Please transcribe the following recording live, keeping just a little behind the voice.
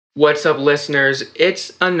What's up, listeners?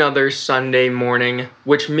 It's another Sunday morning,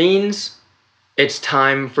 which means it's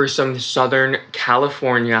time for some Southern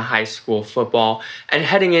California high school football. And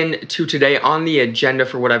heading into today on the agenda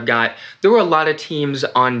for what I've got, there were a lot of teams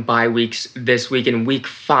on bye weeks this week in week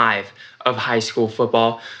 5 of high school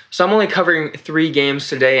football. So I'm only covering 3 games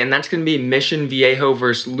today, and that's going to be Mission Viejo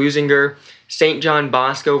versus Lusinger, St. John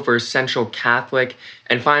Bosco versus Central Catholic,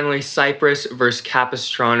 and finally Cypress versus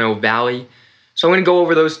Capistrano Valley. So I'm going to go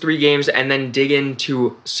over those 3 games and then dig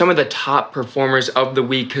into some of the top performers of the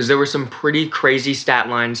week because there were some pretty crazy stat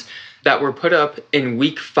lines that were put up in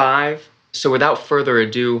week 5. So without further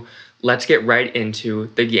ado, let's get right into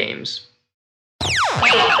the games. 5,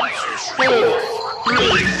 4, 3,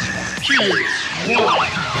 2, 1.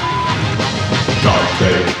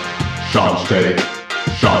 ShaunsTake.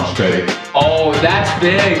 Oh, that's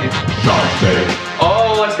big. ShaunsTake.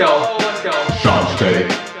 Oh, let's go. ShaunsTake.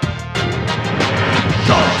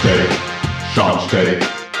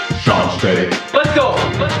 Let's go.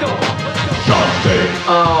 ShaunsTake.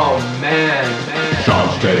 Oh, man.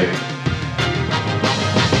 ShaunsTake.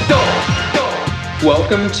 Go.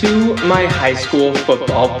 Welcome to my high school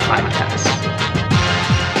football podcast.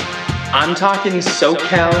 I'm talking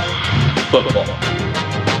SoCal football.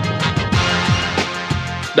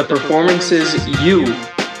 The performances you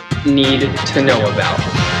need to know about.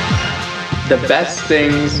 The best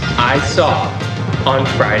things I saw on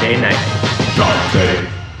Friday night. ShaunsTake.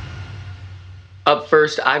 Up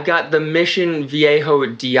first, I've got the Mission Viejo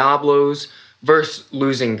Diablos versus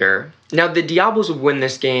Lusinger. Now, the Diablos would win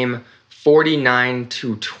this game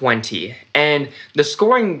 49-20, and the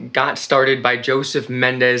scoring got started by Joseph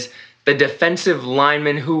Mendez, the defensive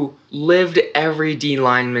lineman who lived every D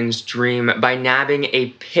lineman's dream by nabbing a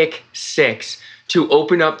pick 6 to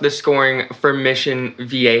open up the scoring for Mission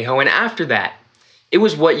Viejo. And after that, it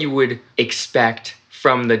was what you would expect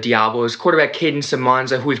from the Diablos. Quarterback Caden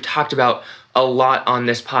Samanza, who we've talked about a lot on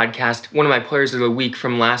this podcast, one of my players of the week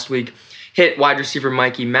from last week, hit wide receiver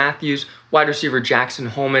Mikey Matthews, wide receiver Jackson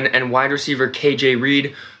Holman, and wide receiver KJ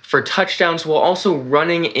Reed for touchdowns while also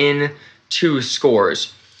running in 2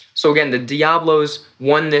 scores. So again, the Diablos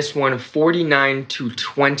won this one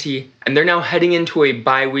 49-20, and they're now heading into a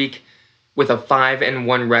bye week with a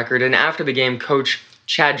 5-1 record. And after the game, Coach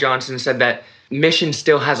Chad Johnson said that Mission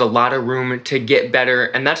still has a lot of room to get better,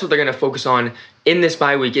 and that's what they're going to focus on in this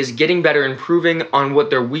bye week, is getting better, improving on what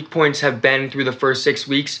their weak points have been through the first 6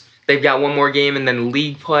 weeks. They've got one more game and then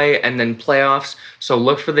league play and then playoffs, so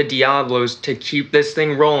look for the Diablos to keep this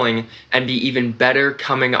thing rolling and be even better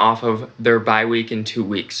coming off of their bye week in 2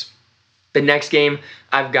 weeks. The next game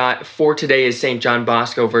I've got for today is St. John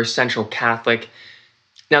Bosco versus Central Catholic.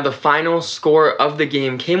 Now, the final score of the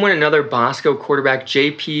game came when another Bosco quarterback,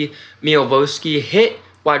 J.P. Mielvoski, hit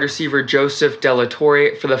wide receiver Joseph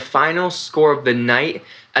Delatorre for the final score of the night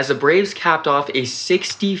as the Braves capped off a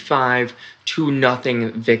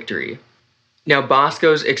 65-0 victory. Now,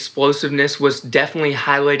 Bosco's explosiveness was definitely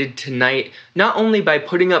highlighted tonight, not only by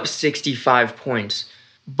putting up 65 points,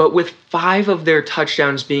 but with 5 of their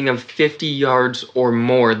touchdowns being of 50 yards or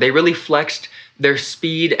more. They really flexed their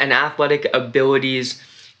speed and athletic abilities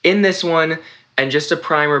in this one. And just a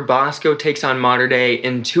primer, Bosco takes on Mater Dei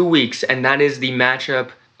in 2 weeks, and that is the matchup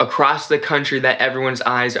across the country that everyone's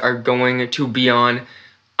eyes are going to be on.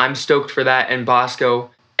 I'm stoked for that, and Bosco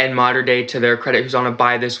and Mater Dei, to their credit, who's on a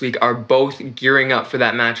bye this week, are both gearing up for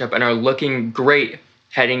that matchup and are looking great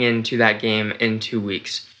heading into that game in 2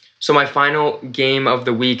 weeks. So my final game of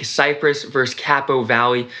the week, Cypress versus Capo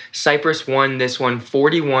Valley. Cypress won this one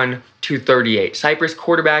 41-38. Cypress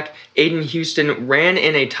quarterback Aiden Houston ran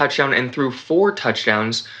in a touchdown and threw 4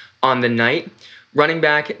 touchdowns on the night. Running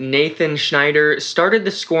back Nathan Schneider started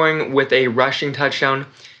the scoring with a rushing touchdown,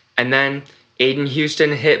 and then Aiden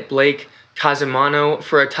Houston hit Blake Casimano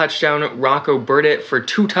for a touchdown, Rocco Burdett for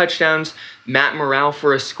 2 touchdowns, Matt Morale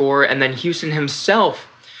for a score, and then Houston himself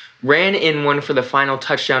ran in one for the final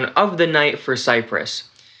touchdown of the night for Cypress.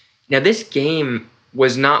 Now, this game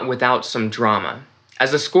was not without some drama,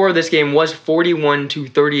 as the score of this game was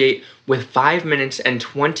 41-38 with 5 minutes and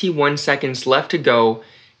 21 seconds left to go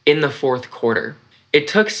in the 4th quarter. It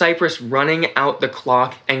took Cypress running out the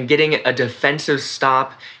clock and getting a defensive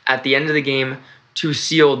stop at the end of the game to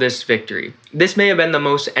seal this victory. This may have been the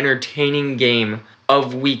most entertaining game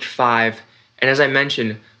of week 5, and as I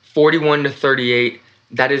mentioned, 41-38,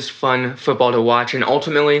 that is fun football to watch, and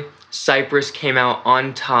ultimately, Cypress came out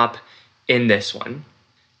on top in this one.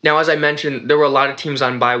 Now, as I mentioned, there were a lot of teams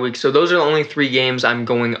on bye week, so those are the only 3 games I'm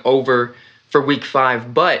going over for week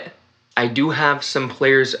 5, but I do have some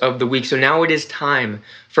players of the week, so now it is time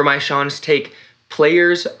for my ShaunsTake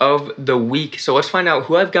Players of the Week. So let's find out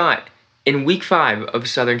who I've got in Week 5 of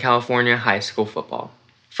Southern California high school football.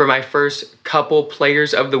 For my first couple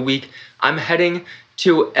Players of the Week, I'm heading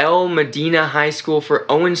to El Medina High School for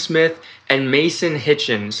Owen Smith and Mason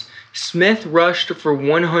Hitchens. Smith rushed for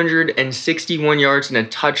 161 yards and a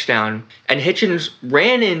touchdown, and Hitchens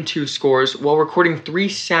ran in 2 scores while recording 3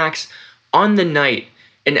 sacks on the night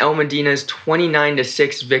in El Medina's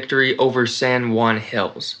 29-6 victory over San Juan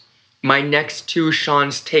Hills. My next 2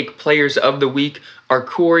 ShaunsTake Players of the Week are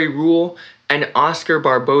Corey Rule and Oscar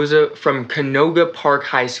Barboza from Canoga Park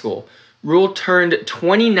High School. Rule turned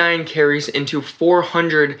 29 carries into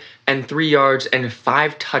 403 yards and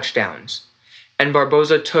 5 touchdowns. And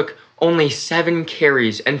Barboza took only 7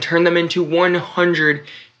 carries and turned them into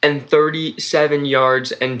 137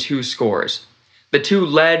 yards and 2 scores. The 2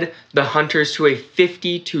 led the Hunters to a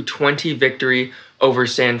 50-20 victory over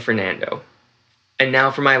San Fernando. And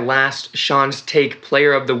now for my last ShaunsTake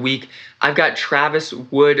Player of the Week, I've got Travis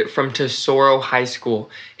Wood from Tesoro High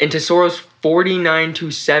School. In Tesoro's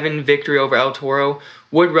 49-7 victory over El Toro,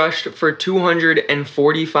 Wood rushed for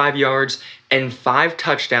 245 yards and 5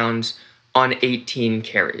 touchdowns on 18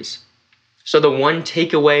 carries. So the one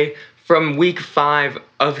takeaway from Week 5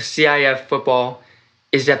 of CIF football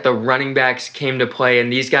is that the running backs came to play,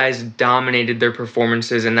 and these guys dominated their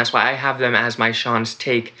performances, and that's why I have them as my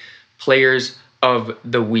ShaunsTake Players of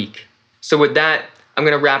the Week. So with that, I'm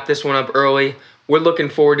going to wrap this one up early. We're looking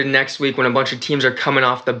forward to next week when a bunch of teams are coming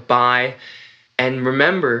off the bye. And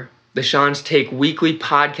remember, the ShaunsTake Weekly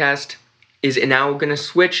podcast is now going to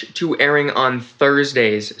switch to airing on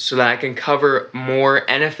Thursdays so that I can cover more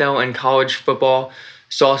NFL and college football.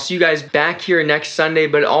 So I'll see you guys back here next Sunday,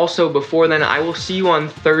 but also before then, I will see you on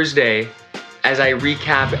Thursday as I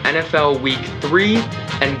recap NFL Week 3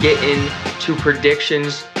 and get into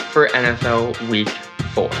predictions for NFL Week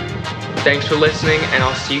 4. Thanks for listening, and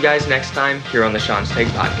I'll see you guys next time here on the ShaunsTake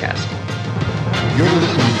Podcast. You're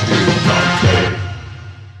listening to ShaunsTake.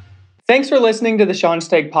 Thanks for listening to the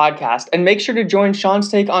ShaunsTake Podcast, and make sure to join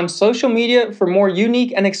ShaunsTake on social media for more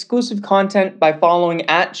unique and exclusive content by following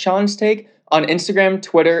 @ShaunsTake on Instagram,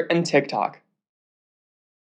 Twitter, and TikTok.